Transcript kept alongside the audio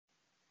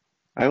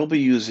I will be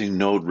using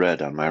Node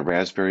Red on my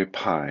Raspberry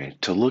Pi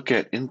to look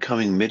at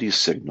incoming MIDI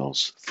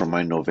signals from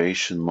my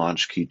Novation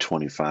Launchkey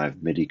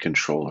 25 MIDI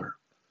controller.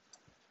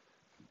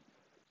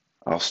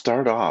 I'll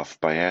start off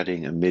by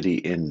adding a MIDI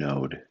in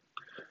node.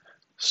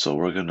 So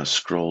we're going to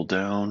scroll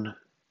down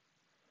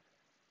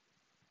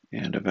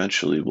and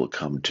eventually we'll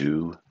come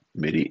to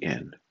MIDI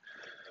in.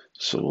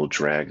 So we'll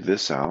drag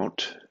this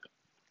out.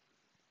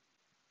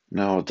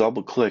 Now I'll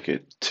double click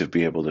it to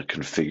be able to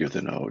configure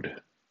the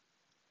node,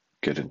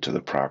 get into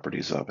the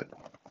properties of it.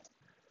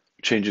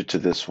 Change it to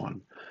this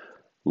one,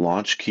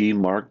 Launchkey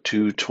Mark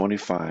II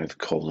 25 :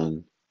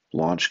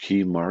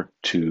 Launchkey Mark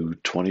II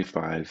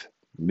 25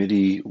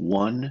 MIDI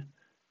 1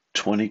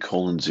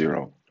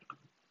 20:0.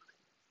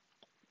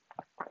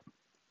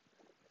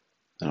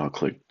 And I'll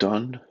click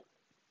Done.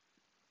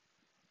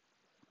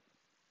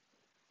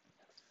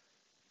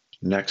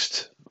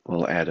 Next,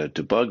 we'll add a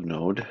debug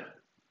node.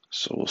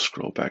 So we'll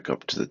scroll back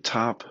up to the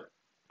top,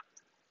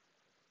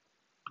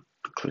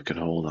 click and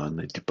hold on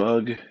the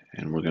debug,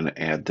 and we're going to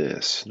add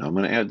this. Now I'm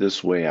going to add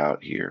this way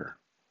out here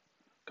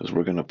because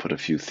we're going to put a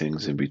few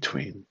things in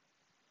between.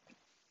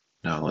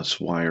 Now let's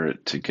wire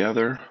it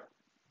together.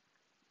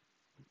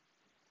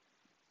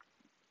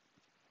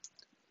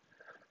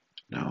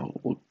 Now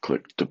we'll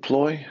click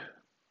deploy.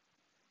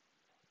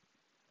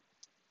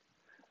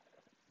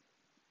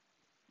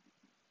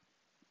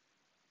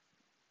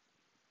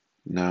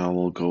 Now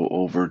we'll go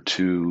over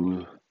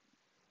to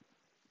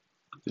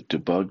the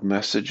debug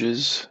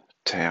messages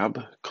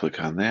tab,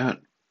 click on that.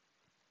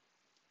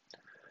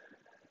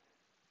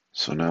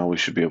 So now we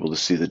should be able to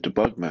see the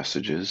debug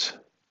messages.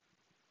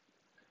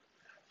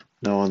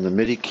 Now on the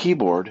MIDI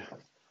keyboard,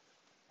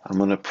 I'm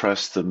going to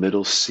press the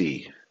middle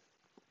C.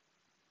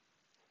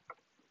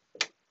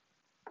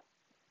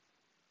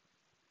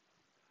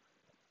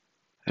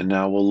 And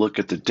now we'll look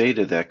at the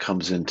data that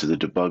comes into the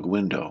debug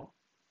window.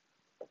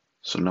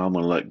 So now I'm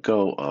going to let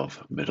go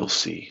of middle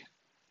C.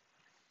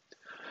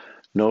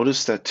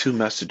 Notice that two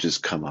messages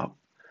come up.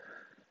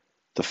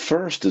 The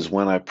first is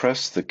when I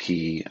press the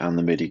key on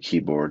the MIDI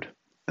keyboard,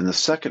 and the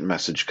second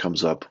message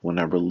comes up when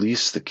I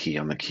release the key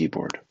on the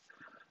keyboard.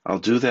 I'll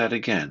do that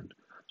again,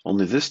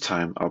 only this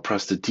time I'll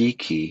press the D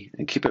key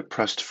and keep it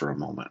pressed for a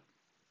moment.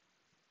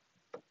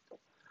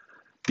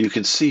 You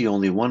can see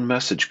only one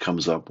message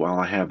comes up while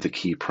I have the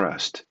key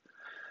pressed,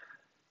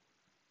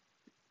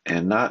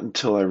 and not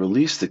until I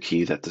release the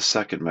key that the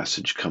second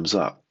message comes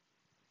up.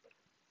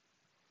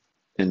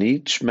 In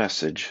each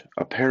message,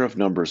 a pair of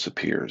numbers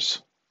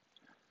appears.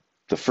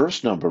 The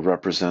first number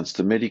represents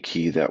the MIDI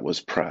key that was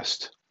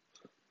pressed.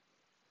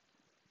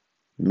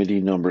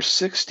 MIDI number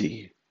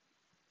 60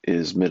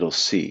 is middle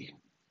C.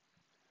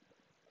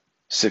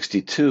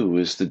 62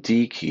 is the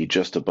D key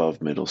just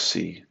above middle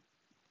C.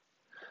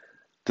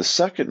 The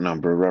second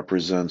number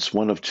represents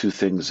one of two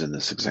things in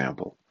this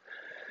example.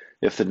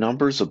 If the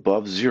number is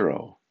above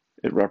 0,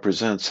 it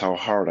represents how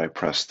hard I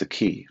press the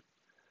key.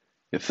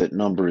 If that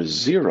number is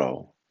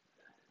 0,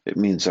 it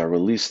means I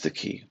release the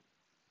key.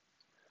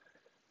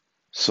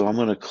 So I'm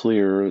going to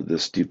clear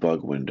this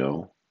debug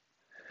window,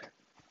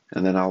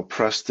 and then I'll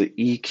press the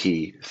E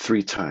key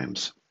 3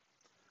 times.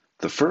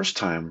 The first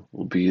time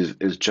will be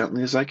as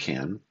gently as I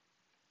can.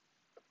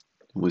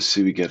 We'll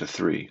see we get a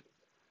 3.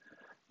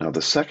 Now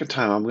the second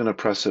time I'm going to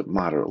press it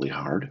moderately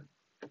hard,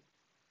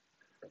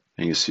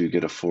 and you see we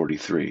get a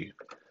 43.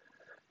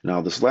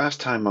 Now this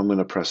last time I'm going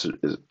to press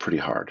it pretty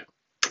hard.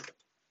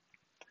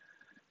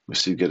 We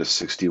see we get a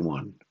 61.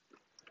 I'm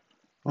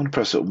going to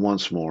press it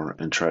once more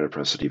and try to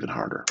press it even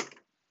harder.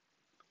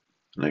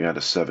 And I got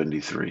a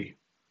 73.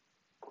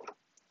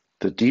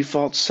 The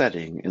default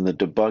setting in the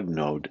debug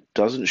node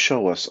doesn't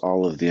show us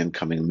all of the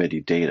incoming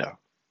MIDI data.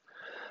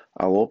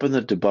 I'll open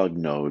the debug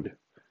node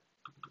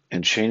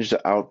and change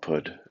the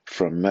output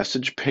from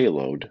message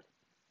payload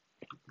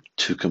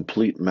to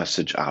complete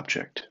message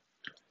object.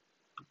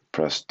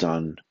 Press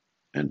done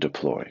and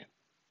deploy.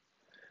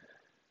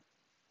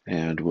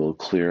 And we'll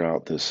clear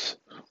out this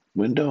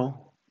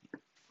window.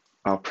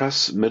 I'll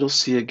press middle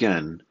C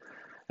again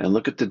and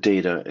look at the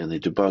data in the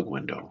debug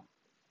window.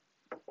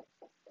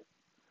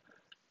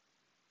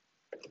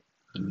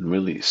 And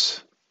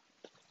release.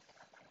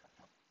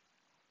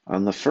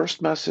 On the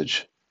first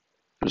message,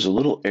 there's a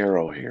little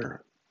arrow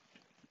here.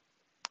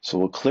 So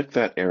we'll click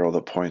that arrow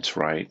that points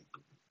right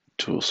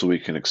so we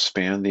can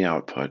expand the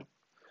output,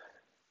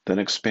 then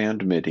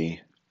expand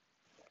MIDI,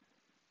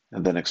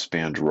 and then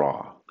expand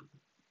raw.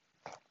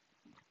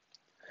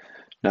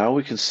 Now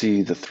we can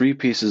see the 3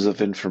 pieces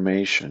of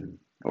information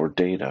or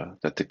data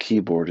that the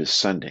keyboard is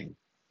sending.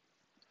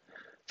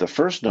 The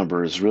first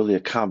number is really a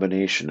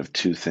combination of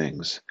 2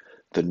 things,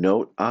 the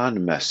note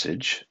on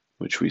message,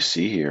 which we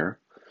see here,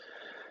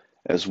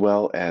 as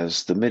well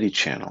as the MIDI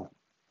channel,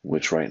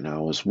 which right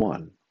now is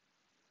 1.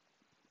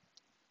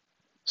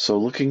 So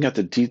looking at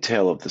the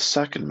detail of the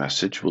second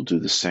message, we'll do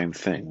the same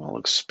thing. We'll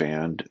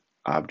expand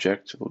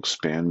object, we'll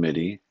expand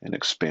MIDI, and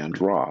expand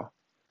raw.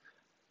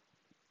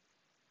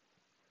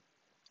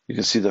 You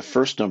can see the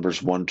first number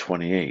is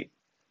 128,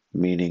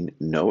 meaning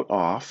note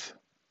off,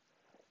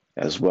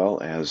 as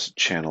well as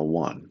channel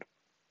 1.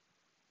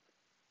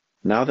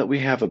 Now that we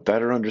have a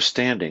better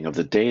understanding of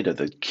the data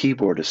the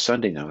keyboard is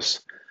sending us,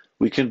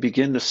 we can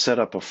begin to set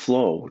up a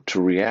flow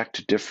to react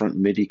to different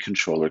MIDI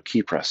controller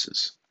key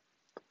presses.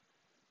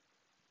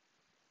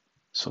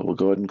 So we'll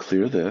go ahead and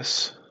clear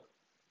this.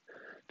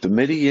 The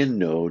MIDI in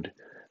node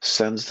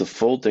sends the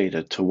full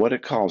data to what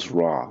it calls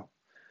raw,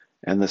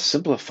 and the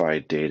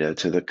simplified data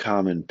to the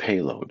common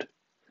payload.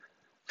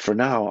 For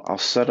now, I'll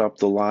set up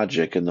the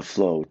logic in the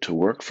flow to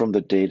work from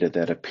the data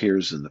that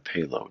appears in the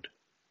payload.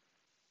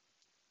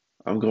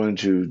 I'm going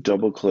to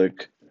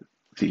double-click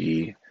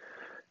the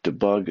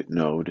debug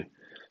node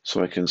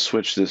so I can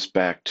switch this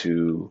back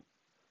to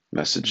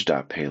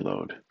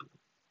message.payload.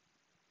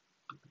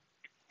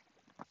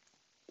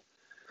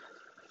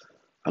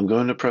 I'm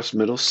going to press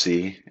middle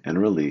C and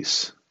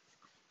release.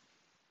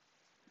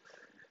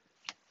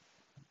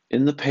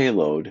 In the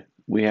payload,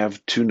 we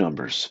have two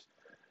numbers.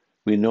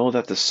 We know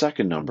that the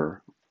second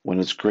number, when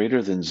it's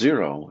greater than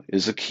 0,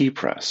 is a key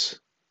press.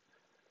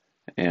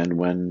 And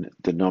when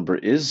the number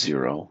is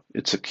 0,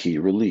 it's a key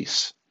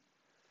release.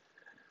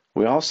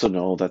 We also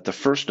know that the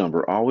first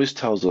number always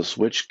tells us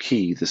which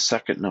key the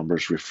second number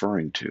is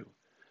referring to.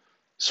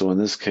 So in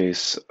this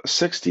case,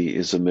 60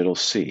 is a middle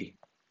C.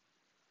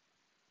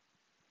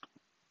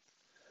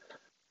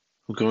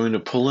 I'm going to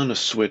pull in a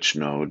switch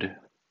node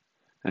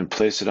and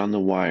place it on the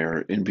wire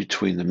in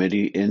between the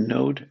MIDI in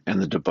node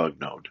and the debug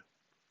node.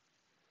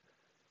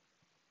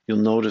 You'll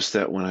notice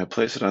that when I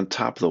place it on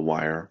top of the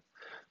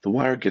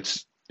wire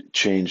gets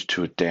changed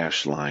to a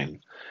dashed line,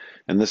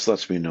 and this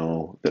lets me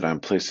know that I'm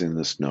placing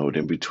this node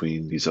in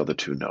between these other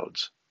two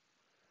nodes.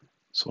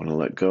 So when I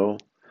let go,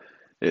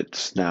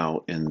 it's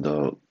now in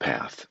the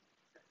path.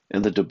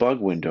 In the debug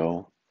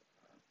window,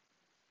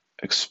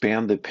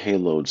 expand the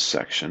payload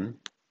section,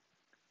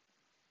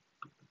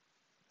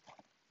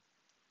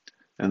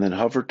 and then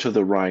hover to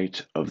the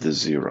right of the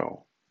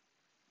 0.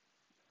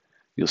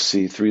 You'll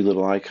see three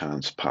little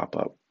icons pop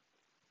up.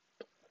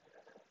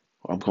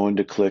 I'm going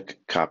to click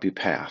Copy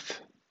Path.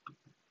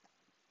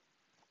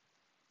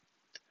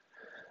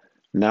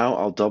 Now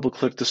I'll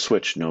double-click the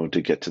switch node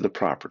to get to the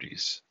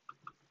properties.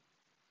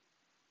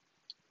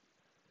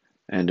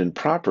 And in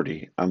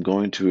Property, I'm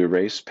going to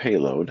erase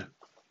Payload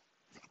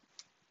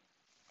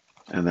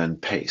and then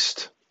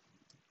Paste.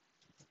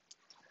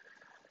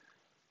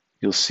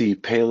 You'll see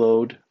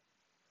Payload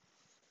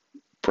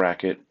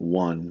bracket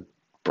 1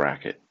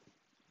 bracket.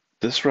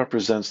 This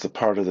represents the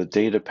part of the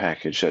data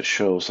package that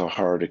shows how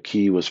hard a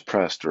key was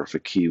pressed or if a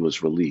key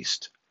was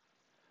released.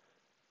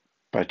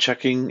 By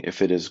checking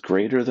if it is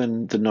greater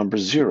than the number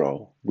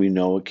 0, we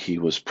know a key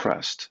was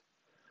pressed.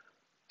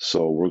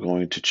 So we're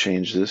going to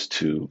change this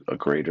to a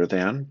greater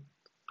than,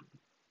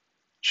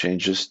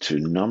 change this to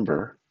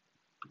number,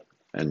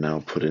 and now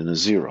put in a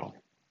 0.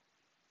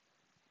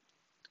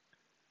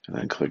 And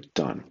then click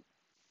Done.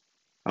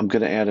 I'm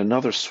going to add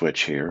another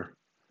switch here,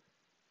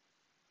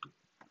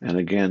 and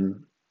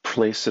again,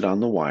 place it on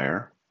the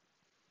wire.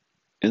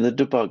 In the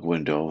debug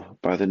window,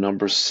 by the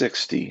number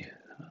 60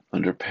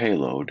 under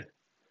Payload,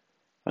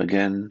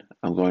 again,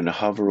 I'm going to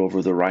hover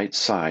over the right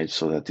side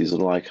so that these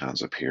little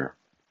icons appear,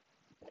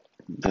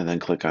 and then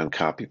click on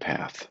Copy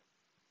Path.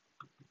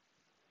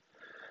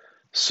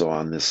 So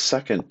on this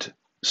second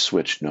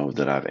switch node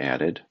that I've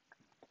added,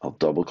 I'll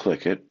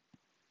double-click it,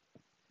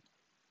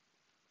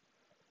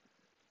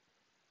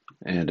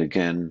 and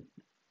again,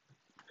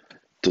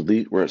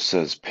 delete where it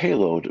says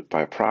Payload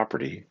by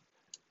Property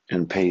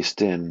and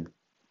paste in.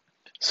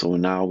 So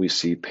now we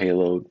see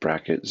Payload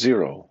bracket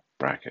 0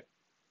 bracket.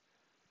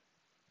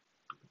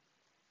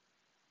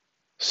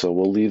 So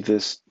we'll leave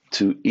this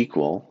to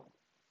equal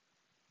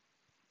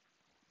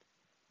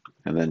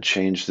and then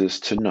change this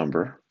to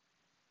number,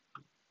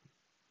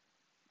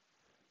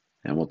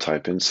 and we'll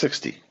type in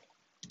 60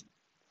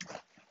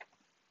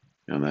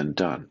 and then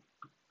Done.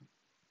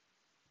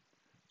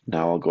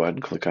 Now I'll go ahead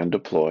and click on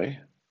Deploy.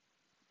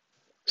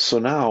 So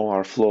now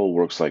our flow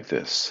works like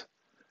this.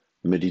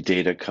 MIDI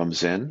data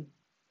comes in.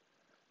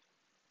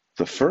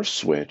 The first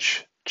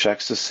switch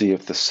checks to see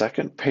if the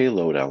second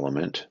payload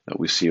element that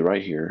we see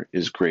right here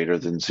is greater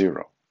than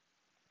 0.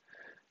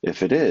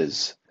 If it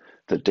is,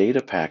 the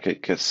data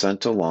packet gets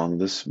sent along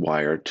this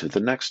wire to the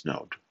next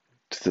node,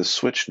 to the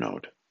switch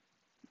node.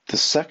 The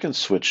second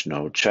switch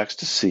node checks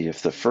to see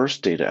if the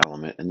first data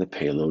element in the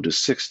payload is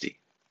 60.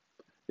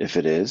 If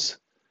it is,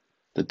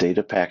 the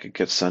data packet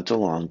gets sent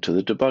along to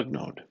the debug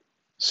node.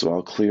 So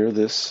I'll clear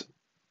this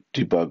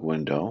debug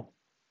window.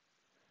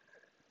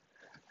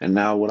 And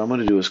now what I'm going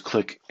to do is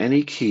click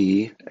any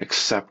key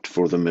except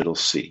for the middle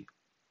C.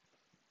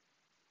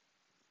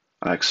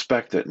 I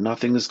expect that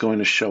nothing is going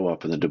to show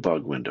up in the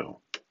debug window.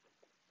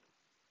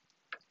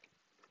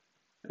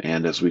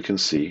 And as we can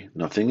see,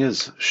 nothing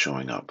is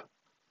showing up.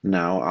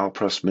 Now I'll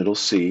press middle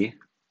C,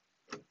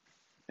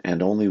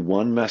 and only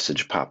one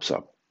message pops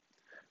up.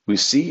 We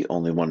see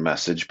only one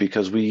message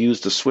because we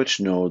used a switch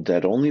node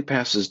that only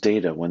passes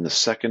data when the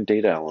second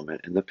data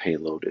element in the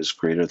payload is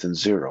greater than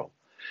 0.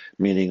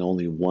 Meaning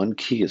only one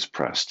key is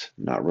pressed,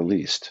 not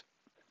released.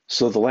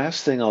 So the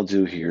last thing I'll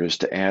do here is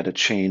to add a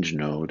change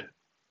node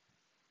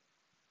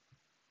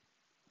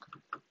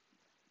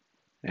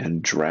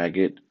and drag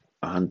it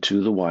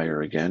onto the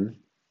wire again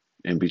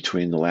in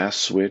between the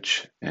last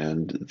switch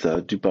and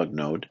the debug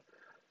node.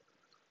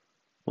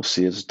 We'll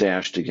see it's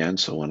dashed again,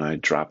 so when I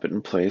drop it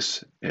in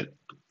place, it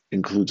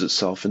includes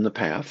itself in the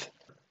path.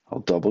 I'll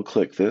double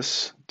click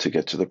this to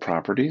get to the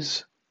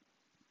properties.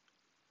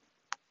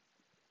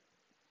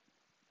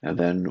 And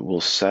then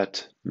we'll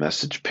set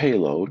message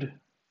payload.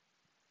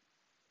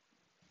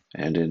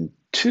 And in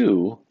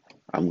 2,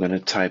 I'm going to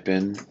type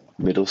in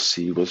middle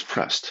C was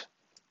pressed.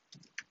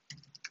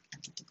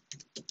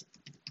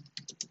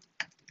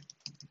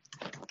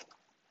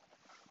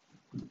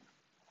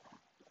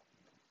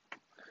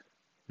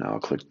 Now I'll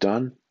click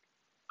done.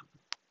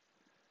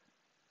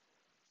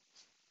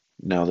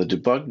 Now the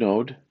debug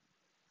node,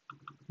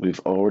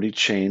 we've already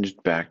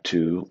changed back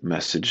to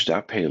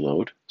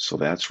message.payload, so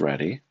that's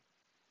ready.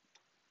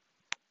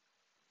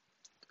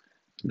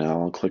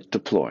 Now I'll click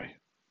deploy.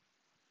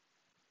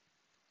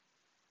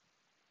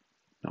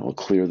 Now we'll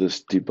clear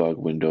this debug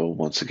window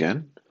once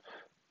again.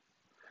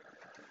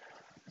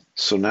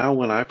 So now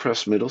when I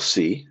press middle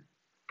C,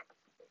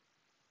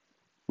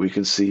 we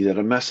can see that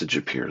a message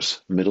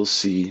appears. Middle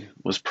C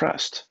was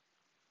pressed.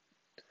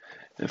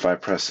 If I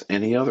press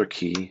any other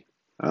key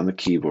on the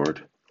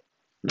keyboard,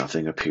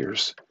 nothing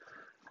appears.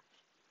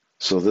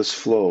 So this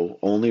flow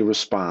only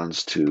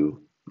responds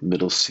to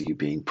middle C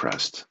being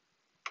pressed.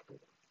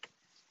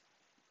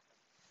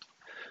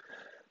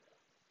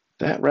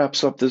 That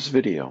wraps up this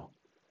video.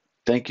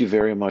 Thank you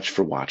very much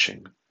for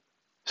watching.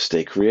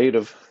 Stay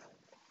creative.